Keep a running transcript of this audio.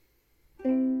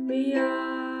We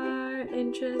are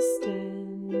interested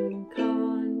in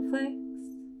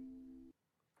conflicts.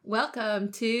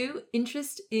 Welcome to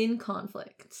Interest in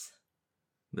Conflict.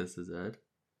 This is Ed.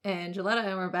 And Gilletta,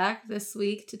 and we're back this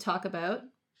week to talk about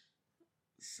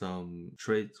some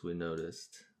traits we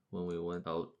noticed when we went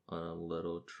out on a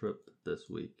little trip this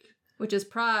week. Which is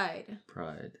pride.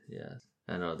 Pride, yes.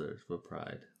 And others, but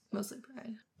pride. Mostly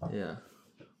pride. Yeah.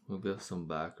 We'll give some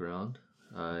background.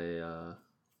 I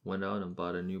went out and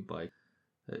bought a new bike,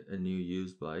 a new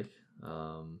used bike.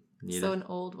 So an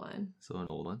old one.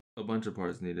 A bunch of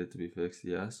parts needed to be fixed,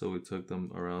 yeah. So we took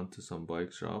them around to some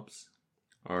bike shops.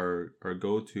 Our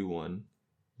go-to one,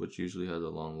 which usually has a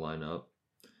long lineup,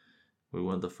 we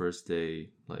went the first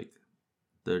day like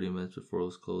 30 minutes before it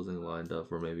was closing, lined up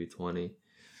for maybe 20.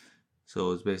 So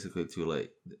it was basically too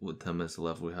late. With 10 minutes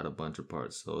left, we had a bunch of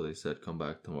parts. So they said, come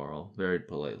back tomorrow. Very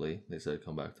politely, they said,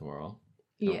 come back tomorrow.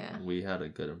 Yeah. We had a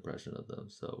good impression of them.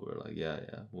 So we're like, yeah,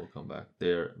 we'll come back.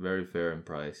 They're very fair in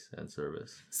price and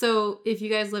service. So if you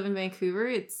guys live in Vancouver,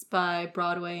 it's by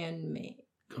Broadway and Main.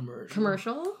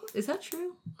 Commercial? Is that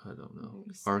true? I don't know.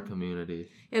 Our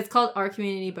community. It's called Our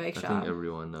Community Bike Shop. I think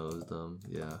everyone knows them,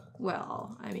 yeah.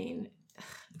 Well, I mean...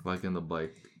 Like in the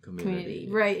bike community.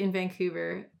 Right, in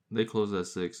Vancouver. They closed at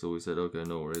 6, so we said, okay,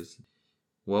 no worries.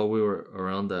 While we were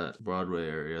around that Broadway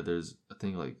area, there's, I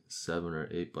think, like 7 or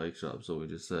 8 bike shops. So we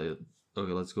just said,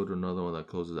 okay, let's go to another one that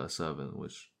closes at 7,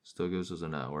 which still gives us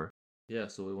an hour. Yeah,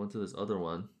 so we went to this other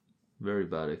one. Very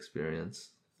bad experience.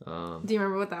 Do you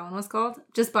remember what that one was called?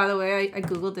 Just by the way, I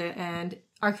Googled it, and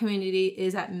Our Community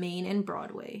is at Main and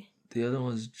Broadway. The other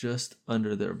one's just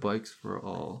under there, Bikes for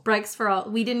All. Bikes for All.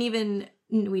 We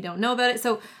don't know about it.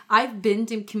 So I've been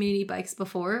to community bikes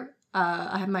before.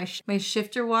 I had my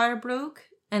shifter wire broke,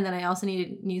 and then I also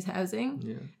needed new housing.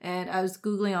 Yeah. And I was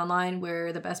Googling online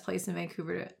where the best place in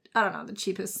Vancouver the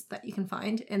cheapest that you can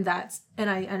find. And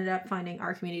I ended up finding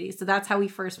Our Community. So that's how we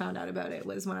first found out about it,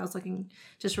 was when I was looking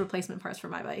just replacement parts for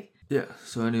my bike. Yeah.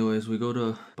 So anyways, we go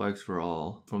to Bikes for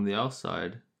All. From the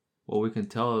outside, what we can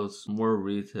tell is more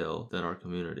retail than Our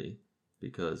Community,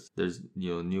 because there's,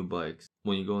 new bikes.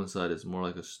 When you go inside, it's more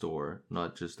like a store,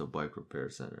 not just a bike repair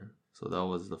center. So that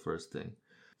was the first thing.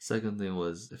 Second thing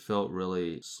was, it felt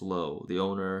really slow. The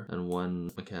owner and one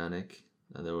mechanic,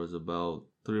 and there was about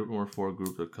 3 or 4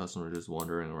 groups of customers just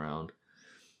wandering around.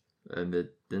 And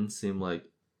it didn't seem like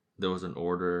there was an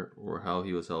order or how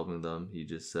he was helping them. He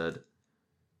just said,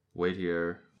 wait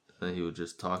here. And then he would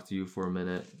just talk to you for a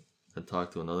minute, and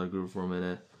talk to another group for a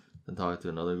minute, and talk to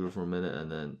another group for a minute,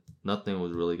 and then nothing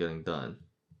was really getting done.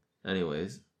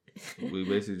 Anyways, we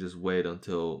basically just wait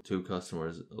until 2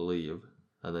 customers leave,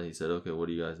 and then he said, okay, what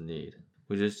do you guys need?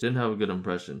 We just didn't have a good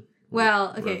impression.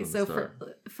 Well, okay, so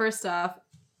first off,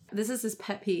 this is his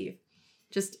pet peeve.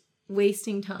 Just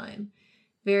wasting time.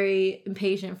 Very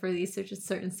impatient for these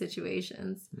certain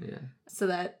situations. Yeah. So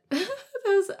that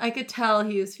I could tell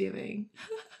he was fuming.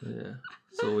 Yeah.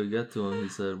 So we get to him, he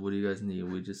said, what do you guys need?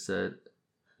 We just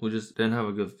didn't have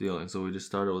a good feeling, so we just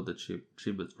started with the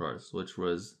cheapest parts, which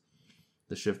was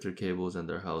the shifter cables and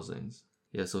their housings.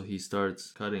 Yeah, so he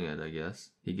starts cutting it, I guess.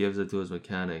 He gives it to his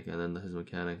mechanic, and then his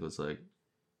mechanic was like,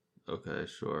 okay,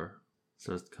 sure.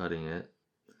 Starts cutting it.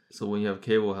 So when you have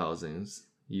cable housings,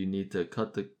 you need to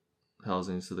cut the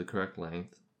housings to the correct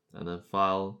length, and then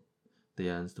file the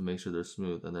ends to make sure they're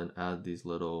smooth, and then add these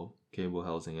little cable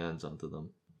housing ends onto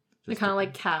them. They're kind of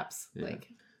like caps. Yeah.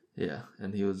 Yeah,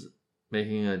 and he was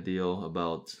making a deal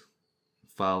about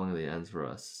filing the ends for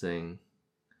us, saying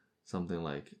something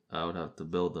like, I would have to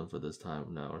build them for this time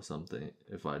now or something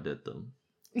if I did them.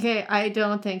 Okay, I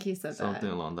don't think he said something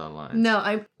along that line.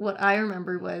 No, what I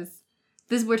remember was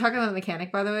this. We're talking about the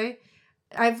mechanic, by the way.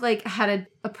 I've had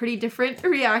a pretty different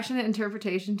reaction and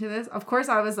interpretation to this. Of course,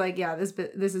 I was like, yeah, this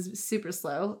is super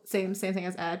slow. Same thing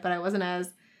as Ed, but I wasn't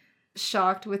as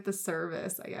shocked with the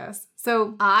service, I guess.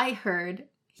 So I heard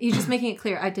he's just making it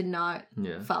clear I did not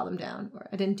file them down, or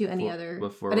I didn't do any other.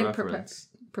 Before I didn't reference,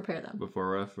 prepare them. Before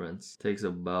reference, takes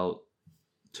about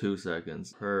 2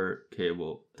 seconds per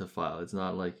cable to file. It's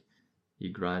not like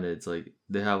you grind it. It's like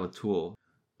they have a tool,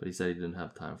 but he said he didn't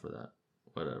have time for that.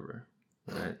 Whatever,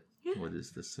 right? We'll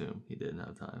just assume he didn't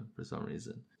have time for some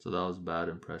reason. So that was a bad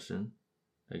impression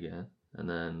again. And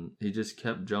then he just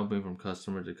kept jumping from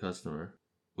customer to customer.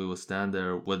 We would stand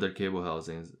there with their cable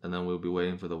housings, and then we'll be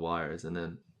waiting for the wires. And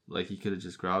then, he could have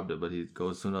just grabbed it, but he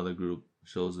goes to another group,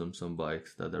 shows them some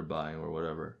bikes that they're buying or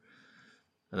whatever.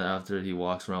 And then after he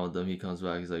walks around with them, he comes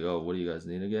back. He's like, oh, what do you guys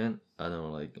need again? And then we're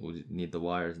like, we need the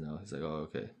wires now. He's like, oh,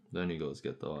 okay. Then he goes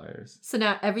get the wires. So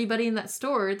now everybody in that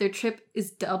store, their trip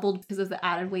is doubled because of the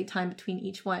added wait time between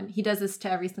each one. He does this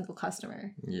to every single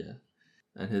customer. Yeah.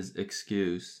 And his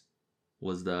excuse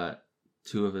was that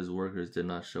 2 of his workers did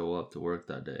not show up to work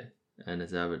that day. And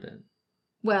it's evident.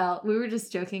 Well, we were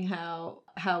just joking how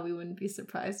we wouldn't be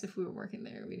surprised if we were working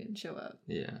there and we didn't show up.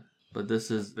 Yeah. But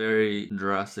this is very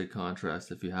drastic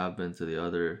contrast if you have been to the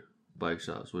other bike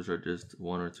shops, which are just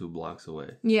 1 or 2 blocks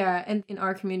away. Yeah, and in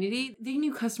our community, they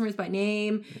knew customers by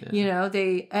name. Yeah. You know,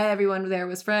 everyone there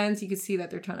was friends. You could see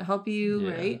that they're trying to help you,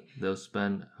 Yeah. right? They'll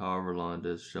spend however long it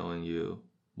is showing you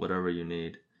whatever you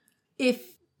need.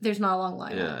 If there's not a long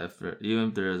line. Yeah, even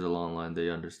if there is a long line, they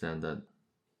understand that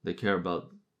they care about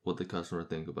what the customer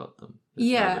think about them.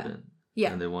 It's evident.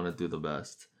 Yeah. And they want to do the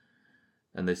best.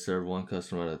 And they serve one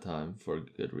customer at a time for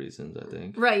good reasons, I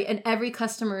think. Right, and every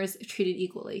customer is treated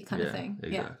equally kind of thing.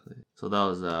 Exactly. Yeah. So that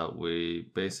was that. We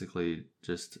basically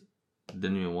just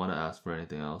didn't even want to ask for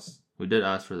anything else. We did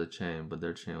ask for the chain, but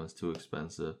their chain was too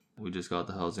expensive. We just got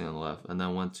the housing and left. And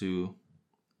then went to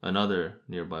another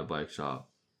nearby bike shop.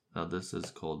 Now this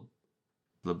is called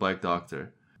the Bike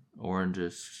Doctor.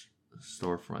 Orangish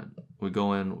storefront. We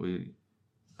go in, we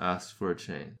ask for a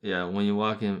chain. Yeah, when you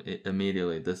walk in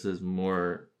immediately, this is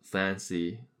more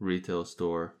fancy retail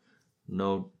store.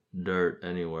 No dirt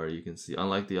anywhere you can see.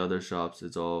 Unlike the other shops,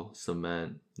 it's all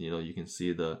cement. You know, you can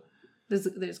see there's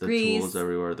the grease. tools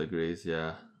everywhere, the grease,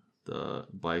 yeah. The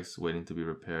bikes waiting to be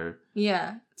repaired.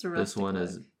 Yeah, it's a rustic This one look.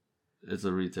 it's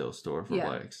a retail store for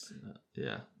bikes.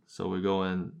 Yeah. So we go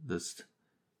in, this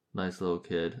nice little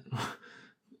kid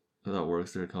that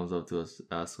works there comes up to us,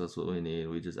 asks us what we need.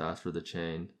 We just ask for the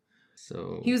chain.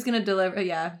 So he was gonna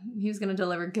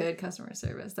deliver good customer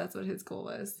service. That's what his goal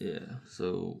was. Yeah.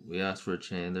 So we asked for a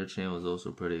chain. Their chain was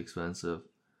also pretty expensive.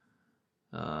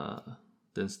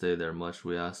 Didn't stay there much.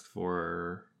 We asked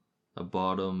for a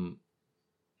bottom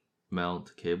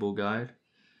mount cable guide.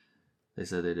 They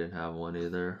said they didn't have one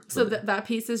either. So that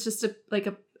piece is just a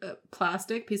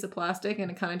piece of plastic,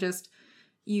 and it kind of just,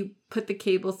 you put the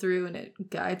cable through and it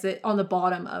guides it on the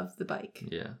bottom of the bike.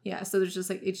 Yeah. Yeah, so there's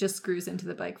just it just screws into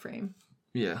the bike frame.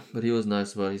 Yeah, but he was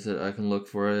nice about it. He said, I can look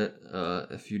for it.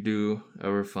 If you do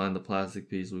ever find the plastic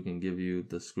piece, we can give you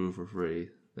the screw for free.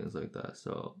 Things like that.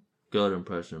 So, good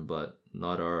impression, but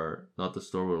not the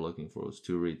store we're looking for. It was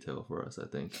too retail for us, I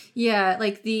think. Yeah,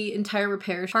 like the entire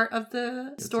repair part of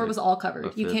the store was all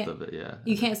covered. You can't of it, yeah.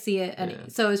 You can't see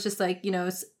it so it's just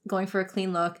it's going for a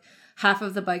clean look. Half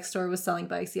of the bike store was selling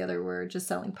bikes, the other were just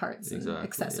selling parts and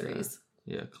accessories.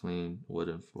 Yeah, clean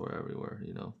wooden floor everywhere,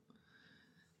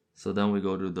 So then we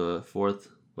go to the 4th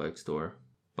bike store,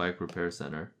 Bike Repair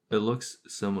Center. It looks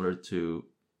similar to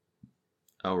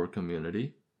our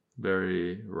community.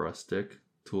 Very rustic.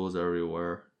 Tools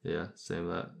everywhere. Yeah, same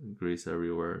that. Grease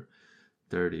everywhere.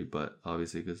 Dirty, but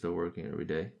obviously because they're working every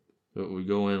day. But we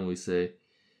go in, we say,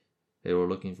 hey, we're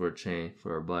looking for a chain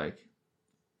for our bike.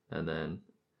 And then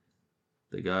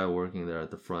the guy working there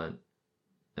at the front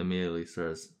immediately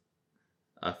says,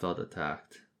 I felt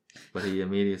attacked. But he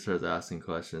immediately starts asking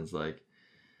questions like,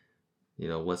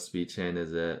 what speed chain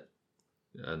is it?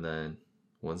 And then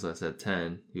once I said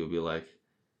 10, he would be like,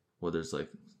 well, there's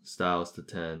styles to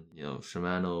 10.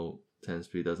 Shimano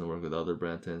 10-speed doesn't work with other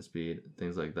brand 10-speed,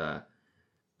 things like that.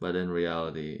 But in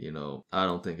reality, I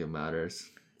don't think it matters.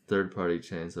 Third-party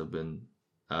chains have been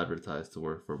advertised to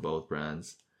work for both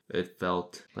brands. It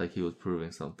felt like he was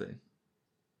proving something.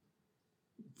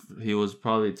 He was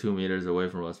probably 2 meters away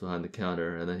from us behind the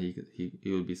counter, and then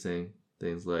he would be saying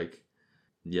things like,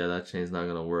 yeah, that chain's not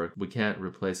going to work. We can't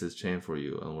replace this chain for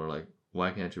you. And we're like,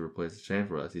 why can't you replace the chain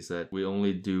for us? He said, we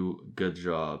only do good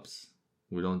jobs.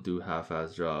 We don't do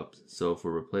half-ass jobs. So if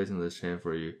we're replacing this chain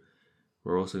for you,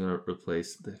 we're also going to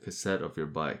replace the cassette of your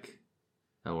bike.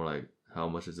 And we're like, how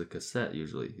much is a cassette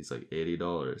usually? He's like,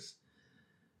 $80.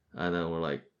 And then we're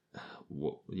like,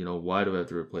 why do we have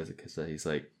to replace a cassette? He's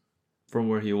like, from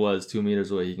where he was 2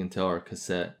 meters away, he can tell our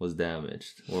cassette was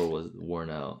damaged or was worn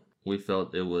out. We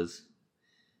felt it was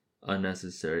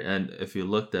unnecessary. And if you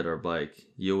looked at our bike,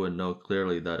 you would know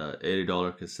clearly that a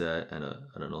 $80 cassette and a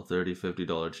 $30,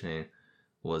 $50 chain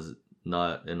was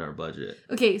not in our budget.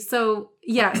 Okay, so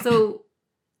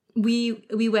we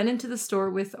went into the store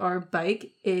with our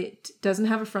bike. It doesn't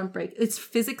have a front brake. It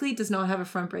physically does not have a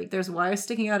front brake. There's wires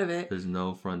sticking out of it. There's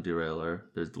no front derailleur.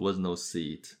 There was no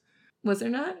seat. Was there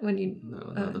not when you? No,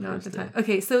 not the first time.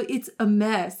 Okay, so it's a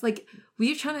mess.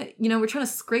 We're trying to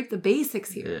scrape the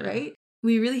basics here, right?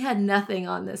 We really had nothing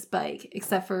on this bike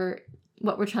except for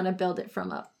what we're trying to build it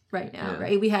from up right now,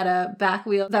 right? We had a back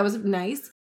wheel that was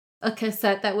nice, a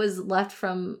cassette that was left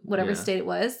from whatever state it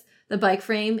was, the bike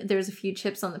frame, there's a few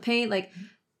chips on the paint,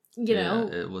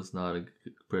 it was not a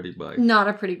pretty bike. Not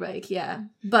a pretty bike,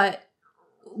 but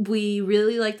we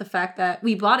really like the fact that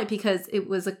we bought it because it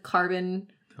was a carbon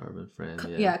frame.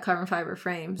 carbon fiber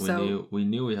frame. We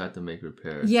knew we had to make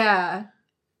repairs. Yeah.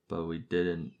 But we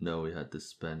didn't know we had to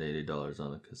spend $80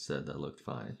 on a cassette that looked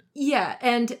fine. Yeah,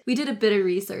 and we did a bit of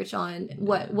research on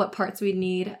what parts we'd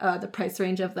need, the price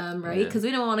range of them, right? Because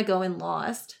we don't want to go in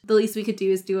lost. The least we could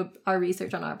do is do our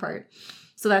research on our part.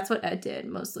 So that's what Ed did,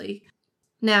 mostly.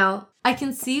 Now, I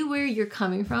can see where you're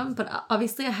coming from, but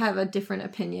obviously I have a different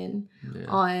opinion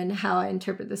on how I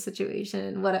interpret the situation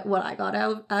and what I got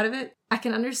out of it. I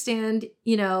can understand,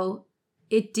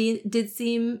 it did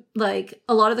seem like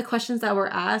a lot of the questions that were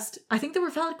asked, I think they were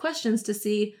valid questions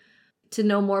to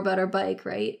know more about our bike,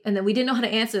 right? And then we didn't know how to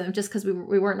answer them just because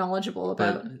we weren't knowledgeable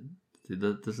about.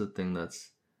 But this is a thing that's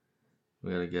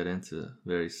we gotta get into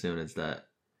very soon. Is that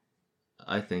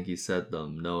I think he said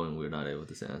them knowing we were not able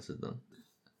to answer them.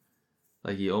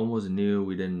 Like he almost knew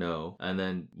we didn't know, and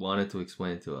then wanted to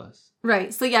explain to us.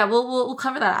 Right. So yeah, we'll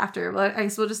cover that after. But I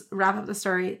guess we'll just wrap up the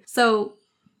story. So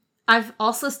I've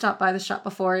also stopped by the shop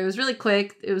before. It was really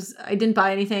quick. I didn't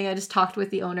buy anything. I just talked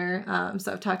with the owner.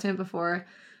 So I've talked to him before.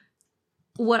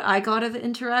 What I got of the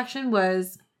interaction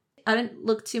was I didn't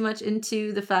look too much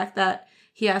into the fact that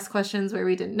he asked questions where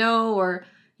we didn't know, or,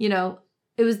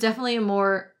 it was definitely a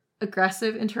more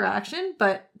aggressive interaction.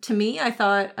 But to me,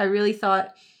 I really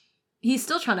thought he's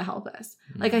still trying to help us.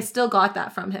 Mm-hmm. Like I still got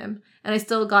that from him. And I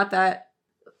still got that.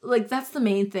 Like, that's the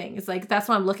main thing. It's like, that's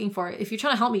what I'm looking for. If you're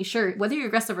trying to help me, sure, whether you're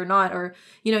aggressive or not, or,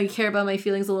 you care about my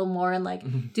feelings a little more and, like,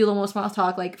 do a little more small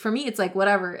talk. Like, for me, it's like,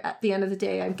 whatever. At the end of the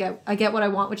day, I get what I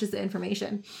want, which is the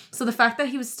information. So the fact that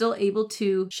he was still able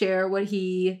to share what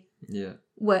he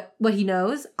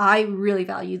knows, I really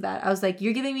valued that. I was like,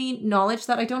 you're giving me knowledge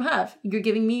that I don't have. You're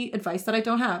giving me advice that I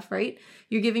don't have, right?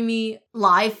 You're giving me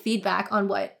live feedback on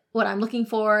what I'm looking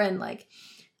for, and, like,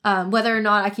 whether or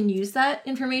not I can use that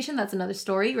information, that's another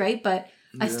story, right? But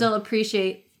I still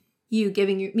appreciate you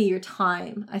giving me your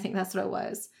time. I think that's what it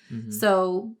was. Mm-hmm.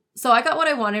 So I got what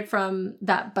I wanted from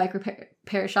that bike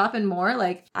repair shop and more.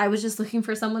 Like, I was just looking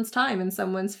for someone's time and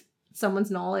someone's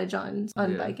knowledge on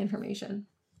bike information.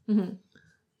 Mm-hmm.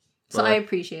 So I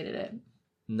appreciated it.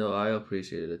 No, I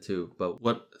appreciated it too. But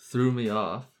what threw me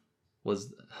off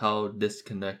was how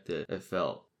disconnected it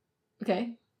felt.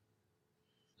 Okay.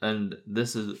 And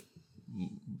this is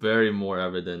very more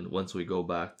evident once we go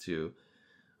back to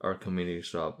our community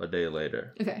shop a day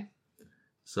later. Okay.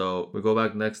 So we go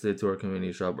back next day to our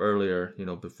community shop earlier,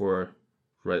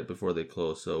 right before they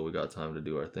close, so we got time to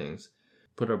do our things.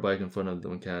 Put our bike in front of the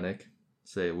mechanic,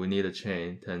 say, we need a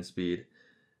chain, 10 speed.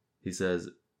 He says,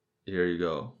 here you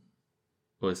go.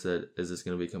 I said, is this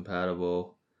going to be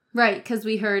compatible? Right, because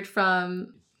we heard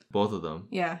from both of them.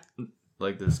 Yeah.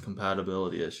 Like, there's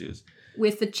compatibility issues.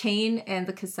 With the chain and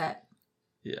the cassette.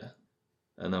 Yeah.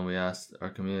 And then we asked our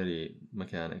community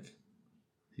mechanic.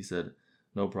 He said,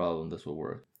 no problem, this will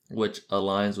work. Which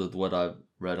aligns with what I've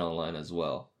read online as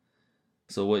well.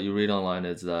 So what you read online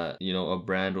is that, a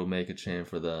brand will make a chain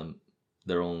for them,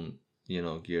 their own,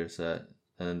 gear set.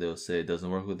 And then they'll say it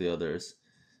doesn't work with the others.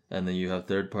 And then you have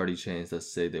third-party chains that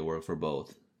say they work for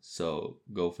both. So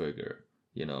go figure,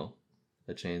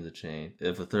 a chain's a chain.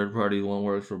 If a third-party one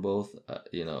works for both,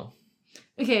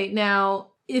 Okay,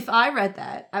 now, if I read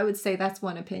that, I would say that's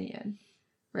one opinion,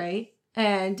 right?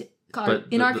 And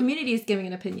our community is giving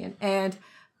an opinion. And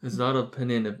it's not an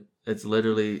opinion. It's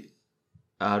literally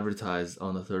advertised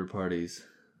on the third party's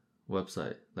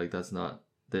website. Like, that's not...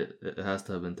 It has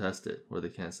to have been tested, or they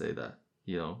can't say that.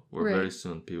 Very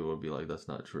soon people will be like, that's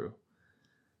not true.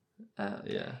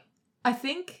 Okay. Yeah. I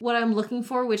think what I'm looking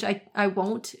for, which I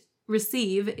won't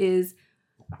receive, is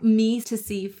me to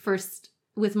see first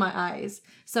with my eyes.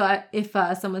 So if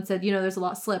someone said, there's a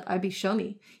lot of slip, I'd be, show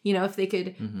me. If they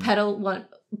could pedal one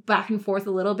back and forth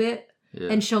a little bit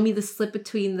and show me the slip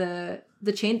between the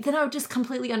chain, then I would just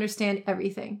completely understand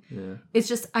everything. Yeah. It's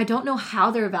just, I don't know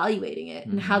how they're evaluating it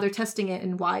and how they're testing it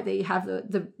and why they have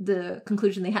the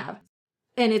conclusion they have.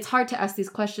 And it's hard to ask these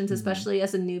questions, especially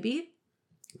as a newbie.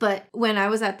 But when I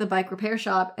was at the bike repair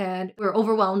shop and we were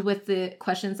overwhelmed with the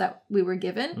questions that we were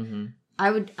given, I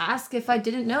would ask if I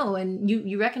didn't know. And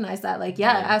you recognize that. Like,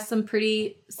 ask some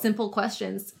pretty simple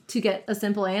questions to get a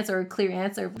simple answer, or a clear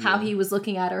answer of how he was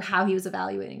looking at or how he was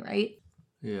evaluating, right?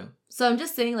 Yeah. So I'm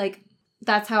just saying, like,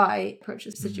 that's how I approach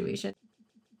the situation.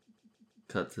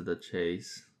 Cut to the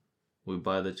chase. We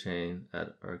buy the chain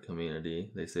at our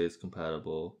community. They say it's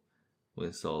compatible. We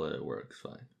install it. It works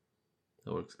fine.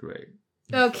 It works great.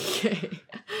 Okay.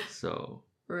 So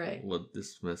right. we'll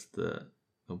dismiss the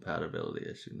compatibility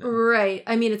issue now. Right.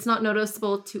 I mean, it's not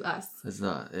noticeable to us. It's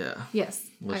not, yeah. Yes.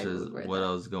 Which I is would wear what that.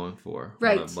 I was going for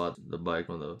Right. when I bought the bike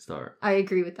from the start. I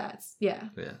agree with that. Yeah.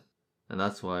 Yeah. And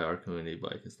that's why our community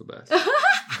bike is the best.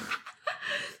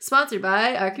 Sponsored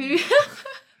by our community.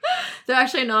 They're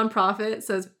actually a non-profit,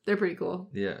 so they're pretty cool.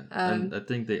 Yeah. And I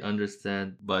think they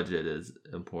understand budget is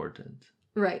important.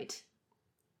 Right.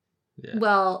 Yeah.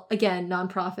 Well, again,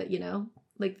 non-profit, you know,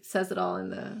 like says it all in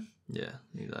the. Yeah,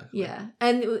 exactly. Yeah,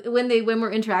 and when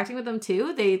we're interacting with them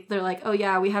too, they're like, oh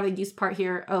yeah, we have a used part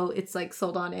here. Oh, it's like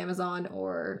sold on Amazon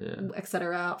or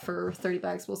etc. For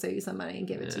 $30. We'll save you some money and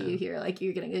give it to you here. Like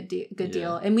you're getting a good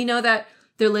deal, and we know that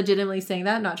they're legitimately saying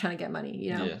that, not trying to get money.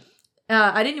 You know.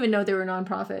 Yeah. I didn't even know they were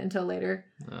nonprofit until later.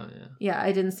 Oh yeah. Yeah,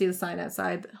 I didn't see the sign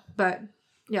outside, but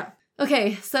yeah.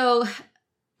 Okay, so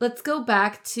let's go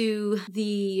back to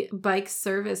the bike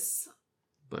service.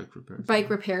 Bike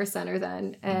repair center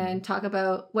then, and talk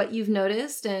about what you've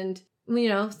noticed and, you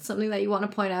know, something that you want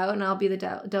to point out, and I'll be the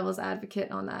devil's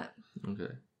advocate on that.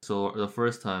 Okay. So the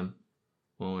first time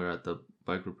when we were at the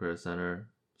bike repair center,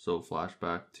 so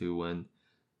flashback to when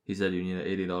he said you need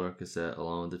an $80 cassette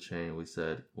along with the chain, we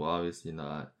said, well, obviously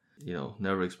not. You know,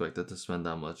 never expected to spend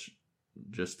that much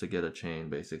just to get a chain,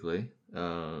 basically.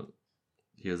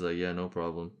 He was like, yeah, no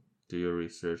problem. Do your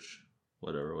research,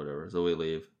 whatever. So we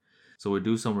leave. So we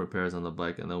do some repairs on the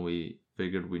bike, and then we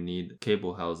figured we need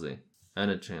cable housing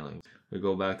and a chain link. We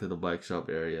go back to the bike shop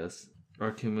areas. Our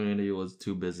community was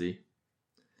too busy,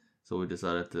 so we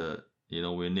decided to, you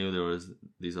know, we knew there was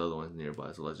these other ones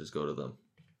nearby, so let's just go to them.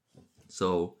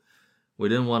 So we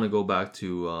didn't want to go back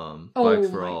to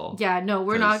Bikes for All. Yeah, no,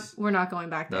 we're not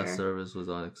going back there. That service was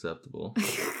unacceptable.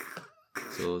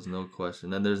 So it was no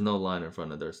question. And there's no line in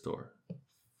front of their store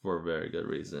for a very good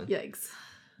reason. Yikes.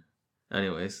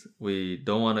 Anyways, we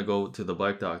don't want to go to the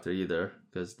bike doctor either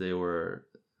because they were,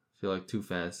 I feel like, too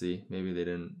fancy. Maybe they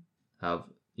didn't have,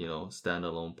 you know,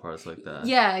 standalone parts like that.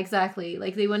 Yeah, exactly.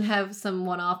 Like they wouldn't have some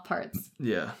one-off parts.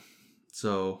 Yeah.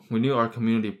 So we knew our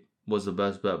community was the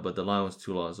best bet, but the line was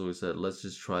too long. So we said, let's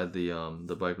just try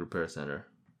the bike repair center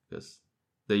because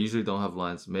they usually don't have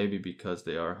lines. Maybe because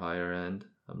they are higher end.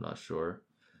 I'm not sure.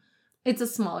 It's a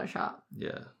smaller shop.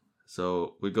 Yeah.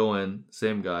 So we go in,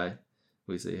 same guy.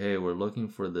 We say, hey, we're looking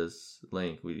for this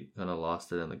link. We kind of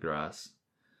lost it in the grass.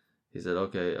 He said,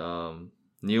 okay,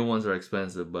 new ones are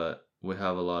expensive, but we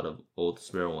have a lot of old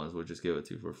spare ones. We'll just give it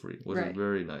to you for free. Which is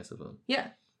very nice of him. Yeah.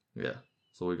 Yeah.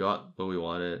 So we got what we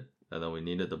wanted, and then we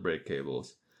needed the brake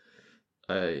cables.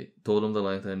 I told him the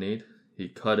length I need. He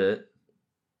cut it,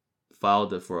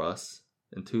 filed it for us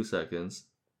in 2 seconds,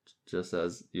 just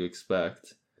as you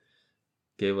expect.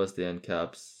 Gave us the end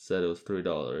caps, said it was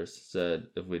 $3. Said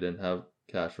if we didn't have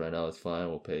cash right now, it's fine.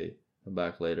 We'll pay him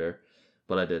back later.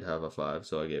 But I did have a $5,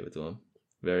 so I gave it to him.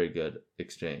 Very good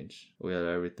exchange. We had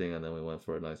everything, and then we went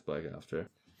for a nice bike after.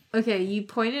 Okay, you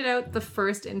pointed out the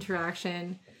first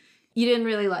interaction. You didn't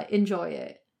really enjoy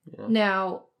it. Yeah.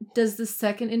 Now, does the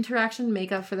second interaction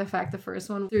make up for the fact the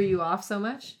first one threw you off so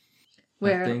much?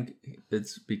 I think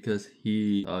it's because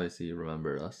he obviously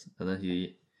remembered us, and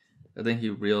then I think he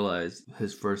realized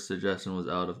his first suggestion was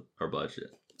out of our budget.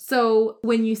 So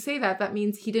when you say that, that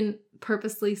means he didn't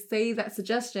purposely say that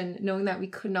suggestion knowing that we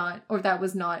could not, or that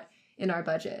was not in our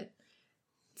budget.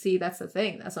 See, that's the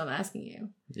thing. That's what I'm asking you.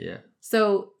 Yeah.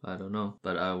 So I don't know,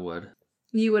 but I would.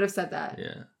 You would have said that.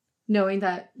 Yeah. Knowing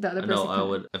that the other person. No, I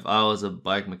would. If I was a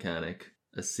bike mechanic,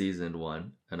 a seasoned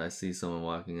one, and I see someone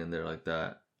walking in there like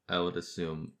that, I would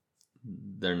assume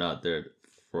they're not there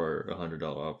for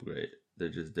 $100 upgrade. They're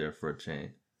just there for a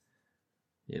chain.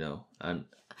 You know, and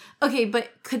okay, but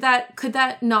could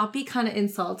that not be kind of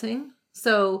insulting?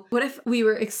 So what if we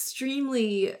were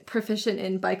extremely proficient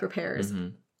in bike repairs,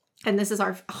 and this is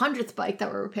our 100th bike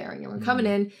that we're repairing, and we're coming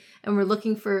in and we're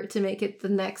looking to make it the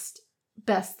next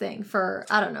best thing for,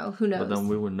 I don't know, who knows? But then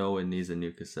we would know it needs a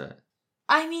new cassette.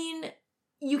 I mean,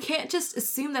 you can't just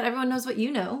assume that everyone knows what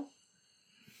you know.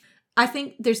 I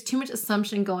think there's too much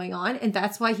assumption going on, and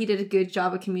that's why he did a good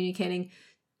job of communicating,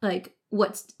 like,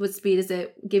 what speed is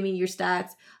it? Give me your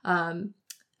stats. And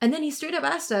then he straight up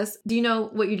asked us, do you know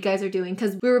what you guys are doing?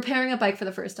 Because we're repairing a bike for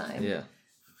the first time. Yeah.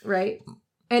 Right?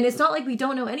 And it's not like we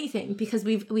don't know anything, because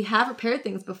we have repaired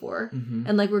things before,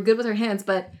 and, like, we're good with our hands,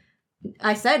 but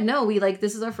I said, no,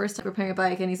 this is our first time repairing a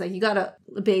bike, and he's like, you got a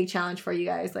big challenge for you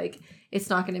guys. Like, it's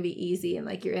not going to be easy, and,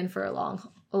 like, you're in for a long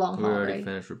haul. We already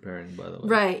finished repairing, by the way.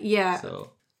 Right, yeah.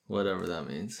 So, whatever that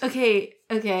means. Okay.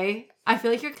 I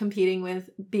feel like you're competing with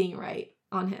being right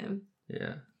on him.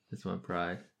 Yeah, it's my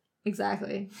pride.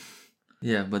 Exactly.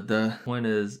 Yeah, but the point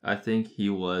is, I think he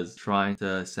was trying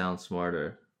to sound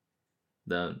smarter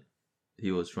than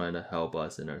he was trying to help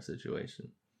us in our situation.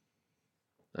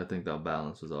 I think that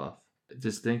balance was off.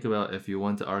 Just think about if you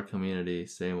went to our community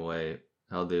same way,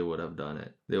 how they would have done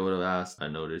it. They would have asked, I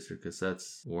noticed your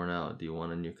cassette's worn out. Do you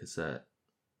want a new cassette?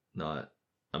 Not,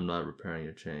 I'm not repairing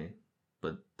your chain.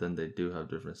 But then they do have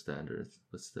different standards,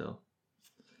 but still.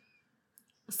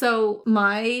 So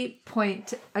my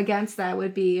point against that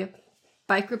would be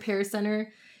Bike Repair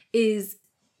Center is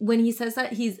when he says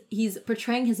that he's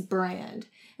portraying his brand,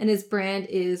 and his brand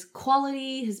is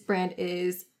quality, his brand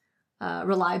is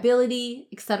reliability,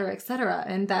 etc., etc.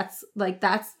 And that's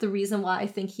the reason why I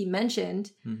think he mentioned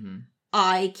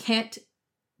I can't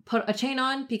put a chain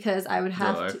on because I would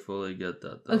have to. I fully get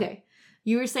that though. Okay.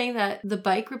 You were saying that the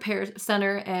Bike Repair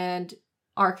Center and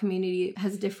our community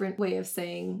has a different way of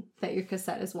saying that your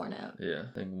cassette is worn out. Yeah,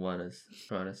 I think one is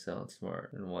trying to sound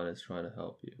smart and one is trying to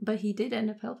help you. But he did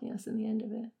end up helping us in the end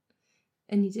of it.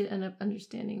 And he did end up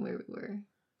understanding where we were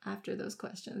after those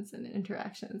questions and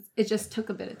interactions. It just took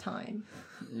a bit of time.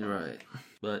 You're right.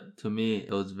 But to me,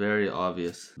 it was very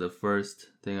obvious. The first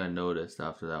thing I noticed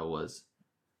after that was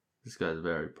this guy's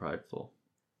very prideful.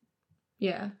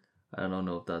 Yeah. I don't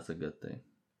know if that's a good thing.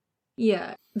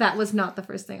 Yeah, that was not the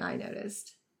first thing I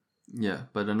noticed. Yeah,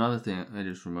 but another thing I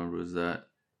just remember was that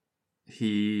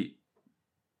he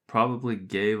probably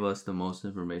gave us the most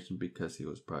information because he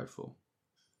was prideful.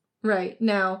 Right,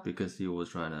 now. Because he was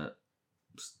trying to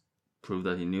prove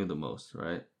that he knew the most,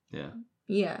 right? Yeah.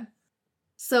 Yeah.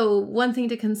 So one thing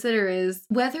to consider is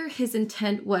whether his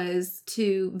intent was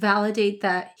to validate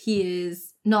that he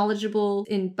is knowledgeable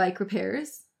in bike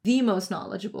repairs, the most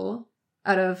knowledgeable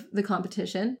out of the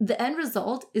competition. The end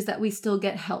result is that we still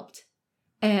get helped.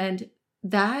 And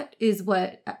that is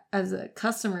what, as a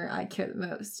customer, I care the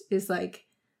most. Is like,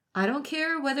 I don't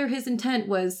care whether his intent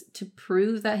was to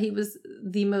prove that he was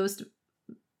the most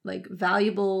like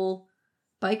valuable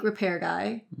bike repair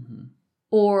guy,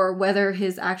 or whether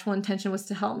his actual intention was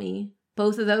to help me.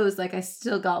 Both of those, like, I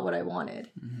still got what I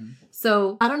wanted.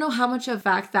 So I don't know how much of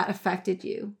fact that affected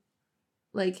you.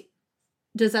 Like,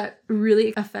 does that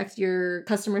really affect your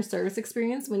customer service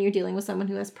experience when you're dealing with someone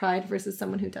who has pride versus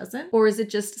someone who doesn't? Or is it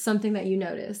just something that you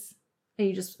notice and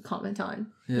you just comment on?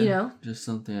 Yeah, you know? Just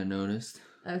something I noticed.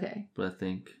 Okay. But I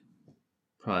think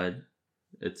pride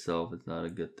itself is not a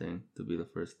good thing to be the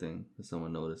first thing that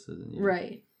someone notices in you.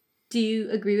 Right. Do you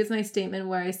agree with my statement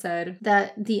where I said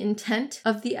that the intent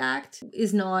of the act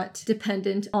is not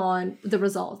dependent on the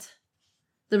result?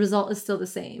 The result is still the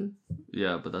same.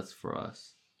 Yeah, but that's for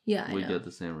us. Yeah, we get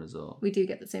the same result. We do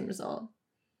get the same result.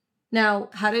 Now,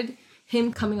 how did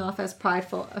him coming off as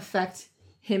prideful affect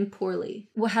him poorly?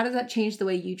 Well, how does that change the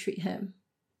way you treat him?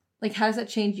 Like, how does that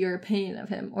change your opinion of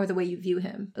him or the way you view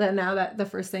him? That now that the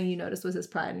first thing you noticed was his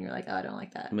pride and you're like, oh, I don't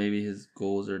like that. Maybe his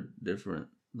goals are different.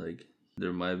 Like,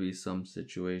 there might be some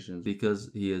situations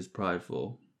because he is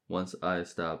prideful. Once I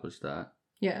establish that.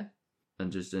 Yeah.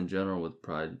 And just in general with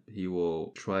pride, he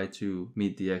will try to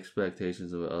meet the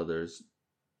expectations of others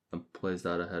and place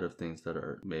that ahead of things that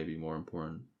are maybe more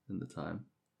important in the time.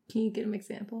 Can you give an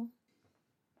example?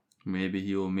 Maybe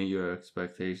he will meet your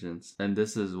expectations. And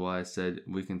this is why I said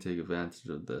we can take advantage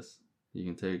of this. You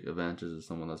can take advantage of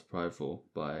someone that's prideful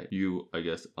by you, I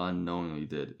guess, unknowingly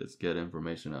is get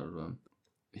information out of him.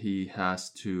 He has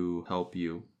to help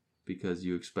you because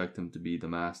you expect him to be the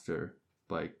master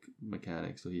bike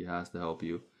mechanic. So he has to help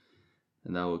you.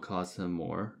 And that will cost him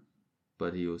more.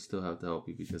 But he will still have to help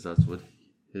you because that's what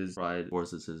his pride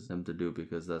forces him to do,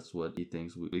 because that's what he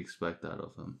thinks we expect out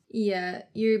of him. Yeah,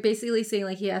 you're basically saying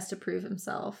like he has to prove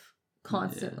himself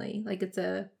constantly. Yeah. Like it's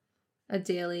a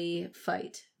daily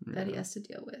fight that he has to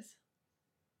deal with.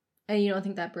 And you don't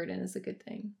think that burden is a good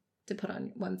thing to put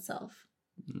on oneself?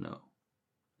 No,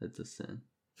 it's a sin.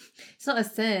 It's not a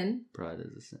sin. Pride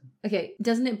is a sin. Okay,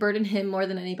 doesn't it burden him more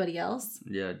than anybody else?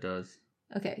 Yeah, it does.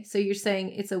 Okay, so you're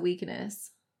saying it's a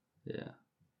weakness. Yeah.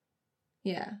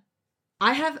 Yeah.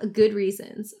 I have good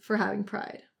reasons for having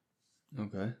pride.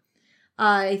 Okay.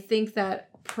 I think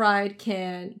that pride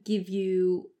can give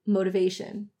you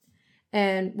motivation.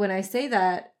 And when I say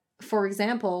that, for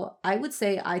example, I would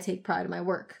say I take pride in my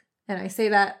work. And I say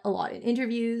that a lot in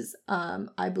interviews.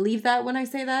 I believe that when I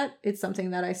say that, it's something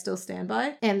that I still stand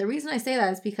by. And the reason I say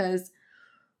that is because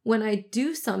when I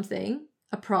do something,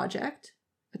 a project,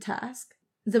 a task,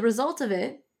 the result of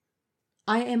it,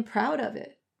 I am proud of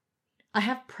it. I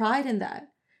have pride in that.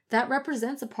 That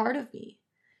represents a part of me,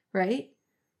 right?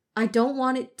 I don't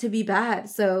want it to be bad.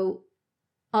 So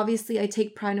obviously I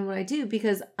take pride in what I do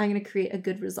because I'm going to create a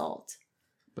good result.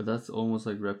 But that's almost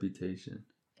like reputation.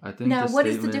 I think. Now, what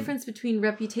is the difference between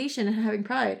reputation and having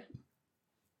pride?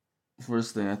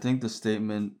 First thing, I think the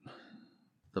statement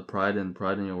the pride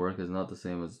in your work is not the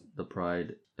same as the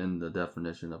pride in the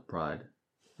definition of pride.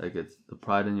 Like, it's the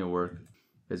pride in your work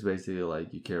is basically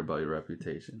like you care about your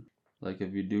reputation. Like,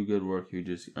 if you do good work, you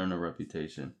just earn a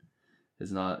reputation.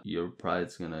 It's not your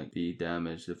pride's gonna be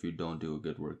damaged if you don't do a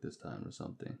good work this time or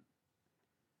something.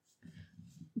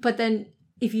 But then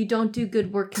if you don't do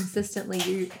good work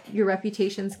consistently, your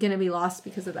reputation's gonna be lost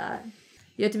because of that.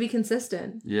 You have to be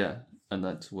consistent. Yeah, and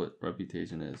that's what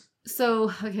reputation is.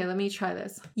 So, okay, let me try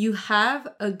this. You have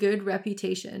a good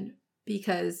reputation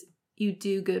because you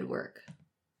do good work.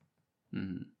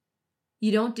 Mm-hmm.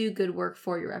 You don't do good work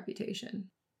for your reputation.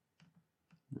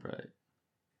 Right.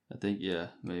 I think, yeah,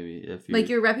 maybe if you... Like,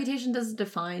 your reputation doesn't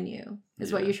define you,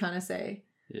 is what Yeah. you're trying to say.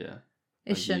 Yeah.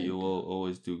 It Like, shouldn't. you will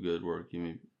always do good work,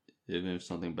 even if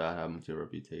something bad happens to your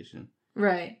reputation.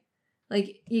 Right.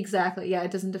 Like, exactly. Yeah,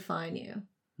 it doesn't define you.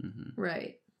 Mm-hmm.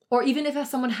 Right. Or even if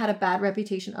someone had a bad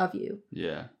reputation of you.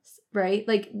 Yeah. Right?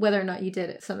 Like, whether or not you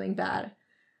did something bad.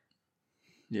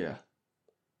 Yeah.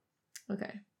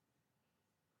 Okay.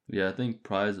 Yeah, I think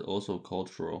pride is also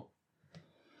cultural.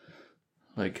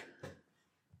 Like,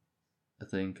 I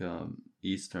think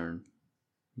Eastern,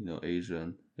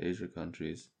 Asia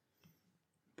countries,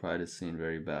 pride is seen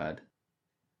very bad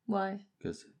Why?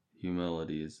 because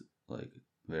humility is like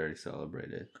very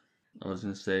celebrated. I was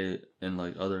gonna say in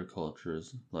like other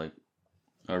cultures, like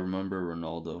I remember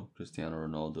Cristiano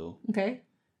Ronaldo, Okay.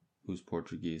 who's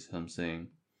Portuguese, him saying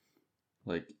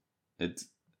like it's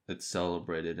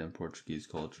celebrated in Portuguese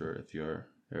culture if you're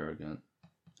arrogant.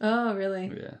 Oh, really?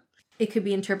 Yeah. It could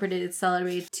be interpreted as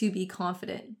celebrated to be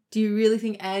confident. Do you really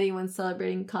think anyone's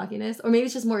celebrating cockiness? Or maybe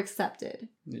it's just more accepted.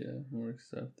 Yeah, more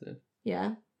accepted.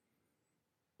 Yeah.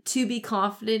 To be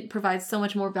confident provides so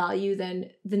much more value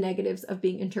than the negatives of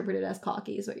being interpreted as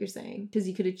cocky, is what you're saying. Because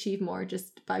you could achieve more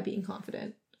just by being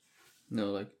confident.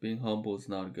 No, like being humble is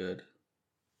not good.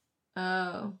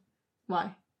 Oh.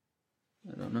 Why?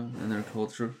 I don't know. In their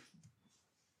culture.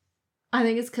 I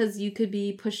think it's because you could be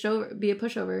a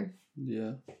pushover.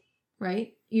 Yeah.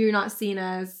 Right? You're not seen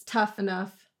as tough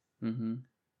enough. Mm-hmm.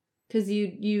 Because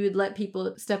you would let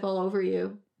people step all over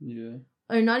you. Yeah.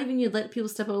 Or not even you'd let people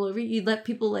step all over you. You'd let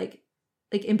people like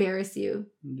embarrass you.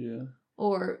 Yeah.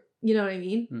 Or, you know what I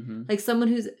mean? Mm-hmm. Like someone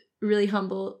who's really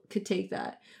humble could take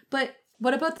that. But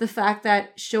what about the fact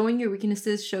that showing your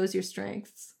weaknesses shows your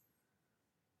strengths?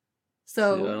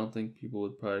 So See, I don't think people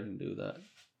with pride can do that.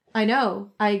 I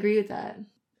know. I agree with that.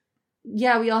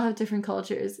 Yeah, we all have different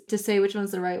cultures. To say which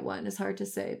one's the right one is hard to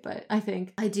say, but I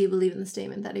do believe in the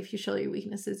statement that if you show your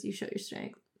weaknesses, you show your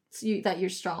strength. That you're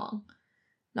strong,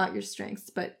 not your strengths.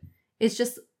 But it's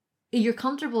just, you're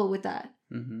comfortable with that.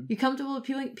 Mm-hmm. You're comfortable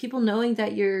with people knowing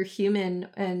that you're human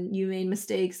and you made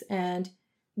mistakes and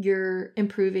you're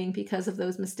improving because of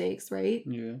those mistakes, right?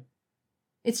 Yeah.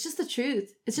 It's just the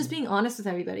truth. It's just being honest with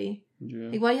everybody. Yeah.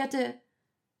 Like, why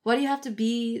do you have to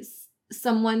be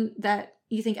someone that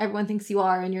you think everyone thinks you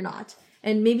are and you're not?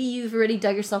 And maybe you've already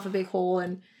dug yourself a big hole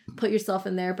and put yourself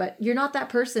in there, but you're not that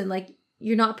person. Like,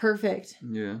 you're not perfect.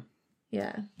 Yeah.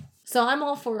 Yeah. So I'm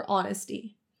all for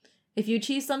honesty. If you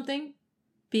achieve something,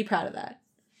 be proud of that.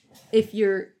 If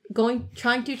you're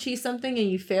trying to achieve something and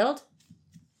you failed,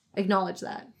 acknowledge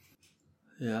that.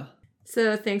 Yeah.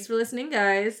 So thanks for listening,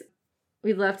 guys.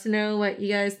 We'd love to know what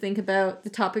you guys think about the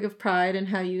topic of pride and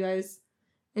how you guys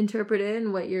interpret it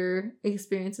and what your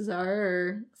experiences are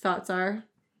or thoughts are.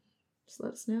 Just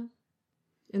let us know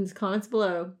in the comments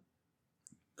below.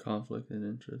 Conflict and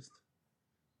interest.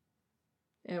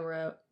 And we're out.